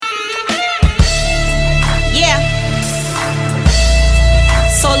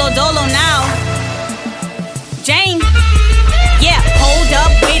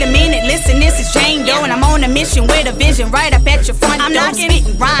is Jane Doe, and I'm on a mission with a vision right up at your front door. I'm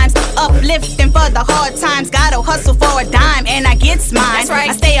spitting rhymes, uplifting for the hard times. Gotta hustle for a dime, and I gets mine. That's right.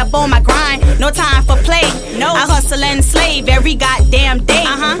 I stay up on my grind, no time for play. No, I hustle and slave every goddamn day.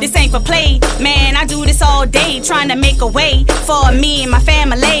 This ain't for play, man. I do this all day, trying to make a way for me and my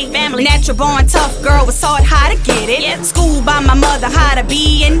family. Natural born tough girl, was taught how to get it. Schooled by my mother how to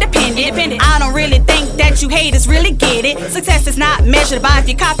be independent. I don't really think that you haters really get it. Success is not measured by if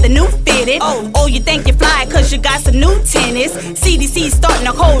you cop the new fitted. Oh, you think you fly cause you got some new tennis. CDC starting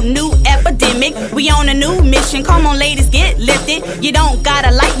a whole new epidemic. We on a new mission, come on ladies, get lifted. You don't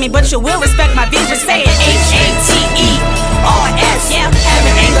gotta like me, but you will respect my vision. Say it H-A-T-E-R-S. Yeah,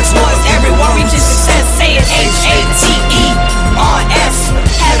 having anger towards everyone reaching success. Say it H-A-T-E-R-S.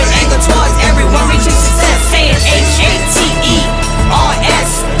 Having anger towards everyone reaching success. Say it H-A-T-E-R-S.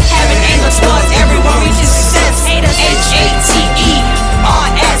 Having anger towards everyone reaching success. H-A-T-E-R-S.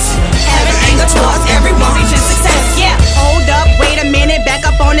 Having anger towards everyone reaching success. Yeah. Hold up, wait a minute, back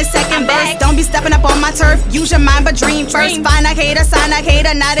up on the second verse. Don't be stepping up on my turf, use your mind but dream first. Find a hater, sign a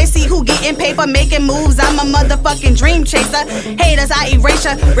hater, now they see who getting paper, making moves. I'm a motherfucking dream chaser. Haters, I erase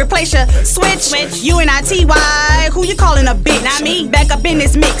ya, replace ya, switch. U-N-I-T-Y, who you calling a bitch? Not me. Back up in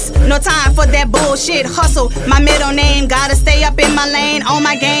this mix, no time for that bullshit. Hustle, my middle name, gotta stay up in my lane. On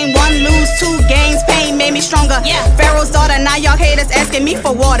my game, 1 lose, 2 games, pain made me stronger. Pharaoh's daughter, now y'all haters asking me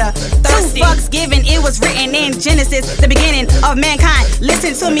for water. Thirsty. 2 fucks given, it was written in Genesis, the beginning of mankind.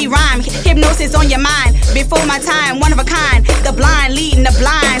 Listen to me rhyme, hypnosis on your mind. Before my time, one of a kind. The blind leading the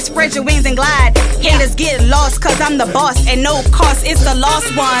blind, spread your wings and glide. Haters get lost cause I'm the boss, and no cost, it's the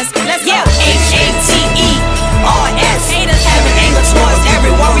lost ones. Let's go. H-A-T-E-R-S. Haters having anger towards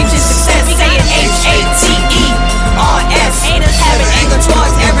everyone reaching success. Say it H-A-T-E-R-S. Haters having anger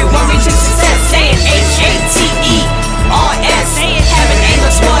towards everyone reaching success. Say it H-A-T-E-R-S. Having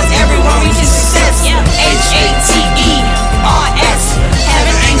anger towards everyone reaching success. H-A-T-E-R-S.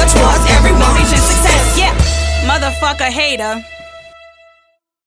 Having anger towards everyone reaching success. Yeah, motherfucker hater.